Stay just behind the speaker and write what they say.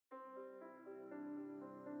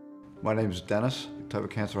My name is Dennis. The type of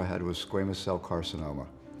cancer I had was squamous cell carcinoma.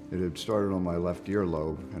 It had started on my left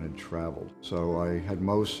earlobe and had traveled. So I had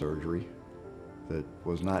Mohs surgery that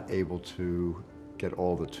was not able to get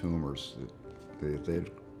all the tumors. They had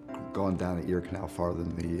gone down the ear canal farther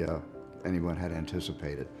than anyone had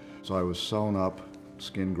anticipated. So I was sewn up,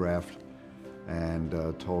 skin graft, and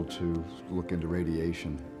told to look into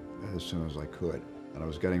radiation as soon as I could. And I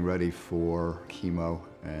was getting ready for chemo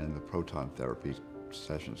and the proton therapy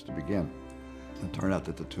sessions to begin. It turned out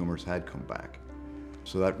that the tumors had come back.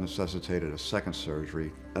 So that necessitated a second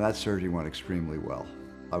surgery, and that surgery went extremely well.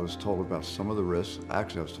 I was told about some of the risks.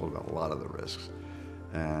 Actually, I was told about a lot of the risks.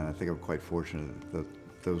 And I think I'm quite fortunate that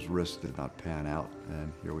those risks did not pan out,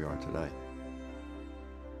 and here we are today.